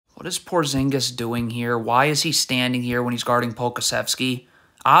What is Porzingis doing here? Why is he standing here when he's guarding Pokusevski?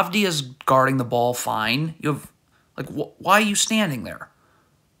 Avdia's guarding the ball fine. You have, like, why are you standing there?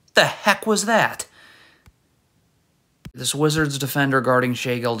 What the heck was that? This Wizards defender guarding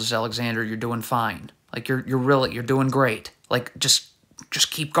Shai Gilgeous-Alexander, you're doing fine. Like, you're doing great. Like, just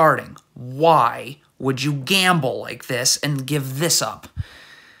keep guarding. Why would you gamble like this and give this up?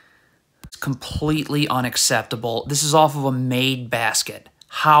 It's completely unacceptable. This is off of a made basket.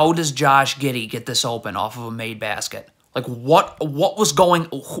 How does Josh Giddey get this open off of a made basket? Like, what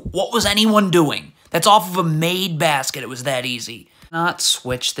was anyone doing? That's off of a made basket. It was that easy. Not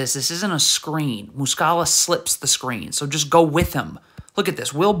switch this. This isn't a screen. Muscala slips the screen, so just go with him. Look at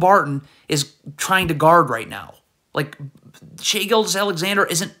this. Will Barton is trying to guard right now. Like, Shai Gilgeous-Alexander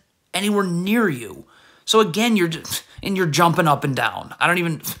isn't anywhere near you. So again, you're jumping up and down. I don't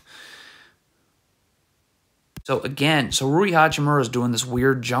even... So again, Rui Hachimura is doing this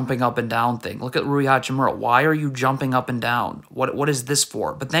weird jumping up and down thing. Look at Rui Hachimura. Why are you jumping up and down? What is this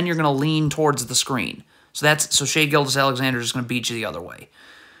for? But then you're going to lean towards the screen. So Shai Gilgeous-Alexander is going to beat you the other way.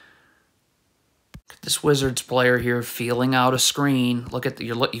 This Wizards player here feeling out a screen.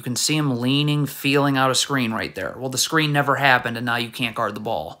 You can see him leaning, feeling out a screen right there. Well, the screen never happened, and now you can't guard the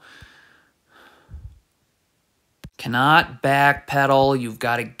ball. Cannot backpedal. You've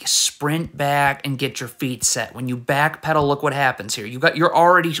got to sprint back and get your feet set. When you backpedal, look what happens here. You're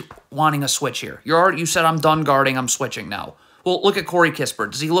already wanting a switch here. You said, I'm done guarding, I'm switching now. Well, look at Corey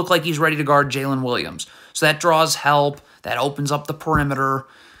Kispert. Does he look like he's ready to guard Jalen Williams? So that draws help. That opens up the perimeter.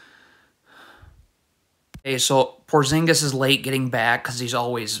 Okay, so Porzingis is late getting back because he's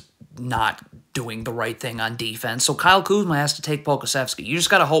always not doing the right thing on defense. So Kyle Kuzma has to take Pokusevski. You just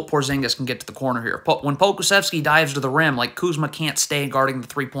got to hope Porzingis can get to the corner here. When Pokusevski dives to the rim, like, Kuzma can't stay guarding the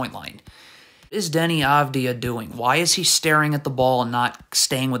three-point line. What is Deni Avdija doing? Why is he staring at the ball and not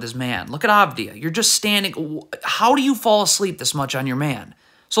staying with his man? Look at Avdija. You're just standing. How do you fall asleep this much on your man?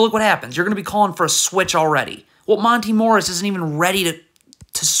 So look what happens. You're going to be calling for a switch already. Well, Monty Morris isn't even ready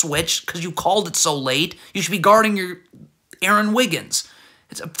to switch because you called it so late. You should be guarding your Aaron Wiggins.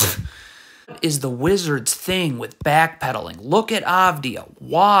 What is the Wizards thing with backpedaling? Look at Avdija.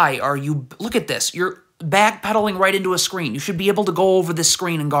 Why are you... Look at this. You're backpedaling right into a screen. You should be able to go over this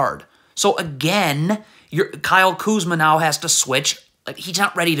screen and guard. So again, Kyle Kuzma now has to switch. Like, he's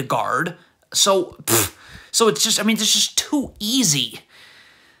not ready to guard. So it's just... I mean, it's just too easy.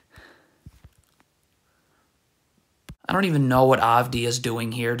 I don't even know what Avdija is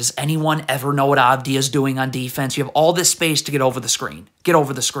doing here. Does anyone ever know what Avdija is doing on defense? You have all this space to get over the screen. Get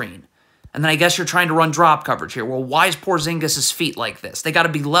over the screen. And then I guess you're trying to run drop coverage here. Well, why is Porzingis' feet like this? They got to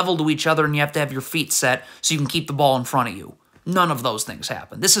be level to each other, and you have to have your feet set so you can keep the ball in front of you. None of those things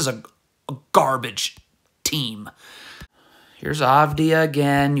happen. This is a garbage team. Here's Avdija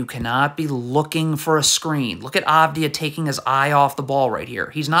again. You cannot be looking for a screen. Look at Avdija taking his eye off the ball right here.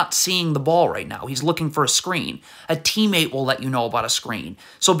 He's not seeing the ball right now. He's looking for a screen. A teammate will let you know about a screen.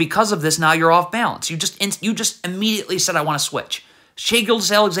 So because of this, now you're off balance. You just immediately said, I want to switch. Shai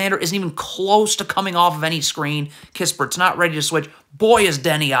Gilgeous-Alexander isn't even close to coming off of any screen. Kispert's not ready to switch. Boy, is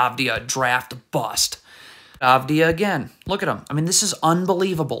Deni Avdija a draft bust. Avdija again. Look at him. I mean, this is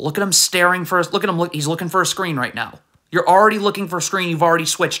unbelievable. Look at him staring for us. Look at him. He's looking for a screen right now. You're already looking for a screen. You've already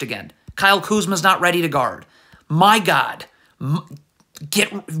switched again. Kyle Kuzma's not ready to guard. My God.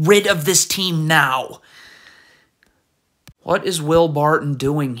 Get rid of this team now. What is Will Barton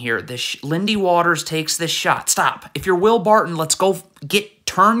doing here? Lindy Waters takes this shot. Stop. If you're Will Barton, let's go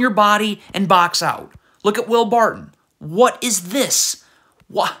turn your body and box out. Look at Will Barton. What is this?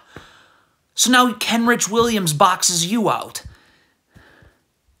 What? So now Kenrich Williams boxes you out.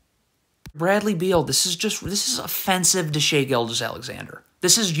 Bradley Beal, this is offensive to Shai Gilgeous-Alexander.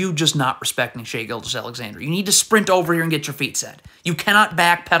 This is you just not respecting Shai Gilgeous-Alexander. You need to sprint over here and get your feet set. You cannot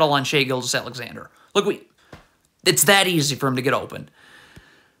backpedal on Shai Gilgeous-Alexander. Look, it's that easy for him to get open.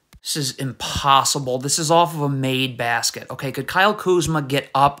 This is impossible. This is off of a made basket. Okay, could Kyle Kuzma get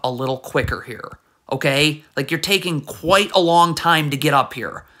up a little quicker here? Okay? Like, you're taking quite a long time to get up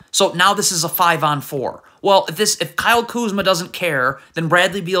here. So now this is a 5-on-4. Well, if Kyle Kuzma doesn't care, then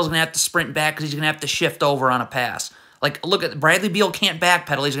Bradley Beal's going to have to sprint back because he's going to have to shift over on a pass. Like, look at Bradley Beal can't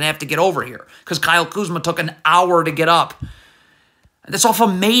backpedal. He's going to have to get over here because Kyle Kuzma took an hour to get up. That's off a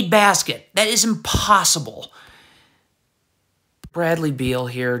made basket. That is impossible. Bradley Beal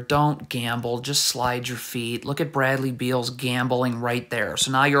here, don't gamble. Just slide your feet. Look at Bradley Beal's gambling right there.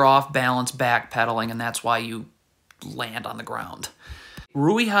 So now you're off balance backpedaling, and that's why you land on the ground.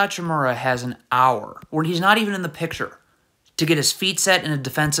 Rui Hachimura has an hour, where he's not even in the picture, to get his feet set in a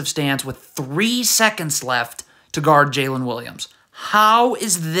defensive stance with 3 seconds left to guard Jalen Williams. How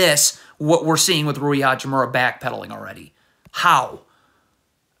is this what we're seeing with Rui Hachimura backpedaling already? How?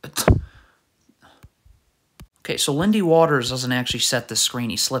 Okay, so Lindy Waters doesn't actually set this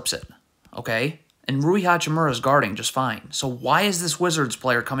screen. He slips it, okay? And Rui Hachimura is guarding just fine. So why is this Wizards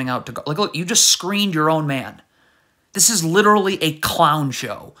player coming out to guard? Like, look, you just screened your own man. This is literally a clown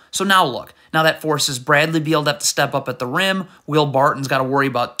show. So now look. Now that forces Bradley Beal to have to step up at the rim. Will Barton's got to worry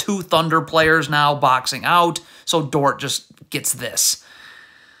about 2 Thunder players now boxing out. So Dort just gets this.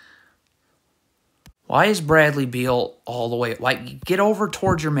 Why is Bradley Beal all the way? Why get over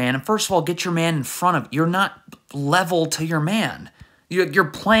towards your man? And first of all, get your man in front of you. You're not level to your man. You're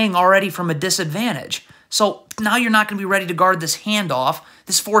playing already from a disadvantage. So now you're not going to be ready to guard this handoff.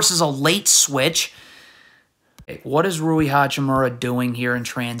 This forces a late switch. Okay, what is Rui Hachimura doing here in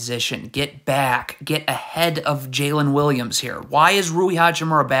transition? Get back. Get ahead of Jalen Williams here. Why is Rui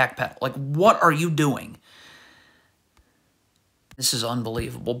Hachimura backpedal? Like, what are you doing? This is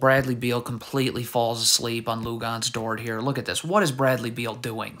unbelievable. Bradley Beal completely falls asleep on Luguentz Dort here. Look at this. What is Bradley Beal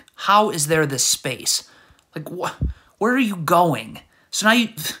doing? How is there this space? Like, where are you going? So now you...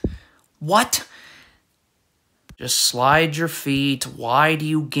 What? Just slide your feet. Why do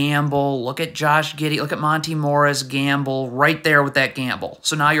you gamble? Look at Josh Giddey. Look at Monty Morris gamble right there with that gamble.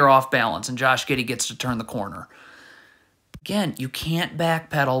 So now you're off balance, and Josh Giddey gets to turn the corner. Again, you can't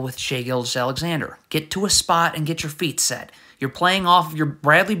backpedal with Shai Gilgeous-Alexander. Get to a spot and get your feet set. You're playing off of your...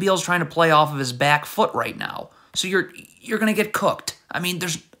 Bradley Beal's trying to play off of his back foot right now. So you're going to get cooked. I mean,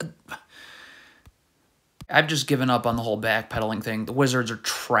 there's... I've just given up on the whole backpedaling thing. The Wizards are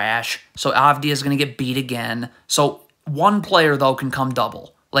trash. So Avdija is going to get beat again. So one player, though, can come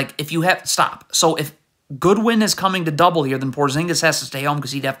double. Like, if you have... Stop. So if Goodwin is coming to double here, then Porzingis has to stay home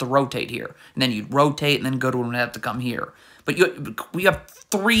because he'd have to rotate here. And then you'd rotate, and then Goodwin would have to come here. But we have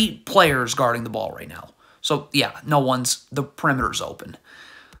 3 players guarding the ball right now. So, yeah, the perimeter's open.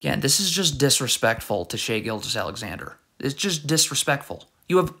 Again, this is just disrespectful to Shai Gilgeous-Alexander. It's just disrespectful.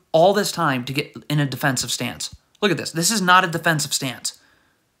 You have all this time to get in a defensive stance. Look at this. This is not a defensive stance.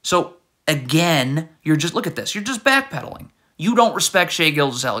 So, again, look at this. You're just backpedaling. You don't respect Shai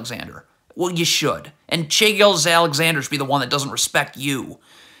Gilgeous-Alexander. Well, you should. And Shai Gilgeous-Alexander should be the one that doesn't respect you.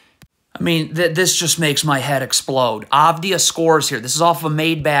 I mean, this just makes my head explode. Avdija scores here. This is off of a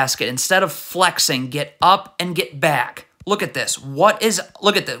made basket. Instead of flexing, get up and get back. Look at this. Look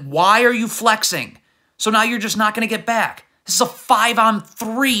at this. Why are you flexing? So now you're just not going to get back. This is a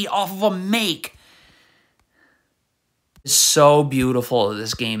 5-on-3 off of a make. It's so beautiful that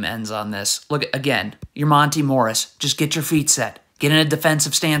this game ends on this. Look, again, you're Monty Morris. Just get your feet set. Get in a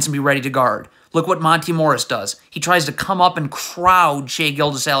defensive stance and be ready to guard. Look what Monty Morris does. He tries to come up and crowd Shai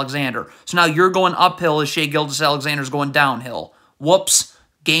Gilgeous-Alexander. So now you're going uphill as Shai Gilgeous-Alexander's going downhill. Whoops.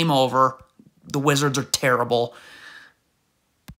 Game over. The Wizards are terrible.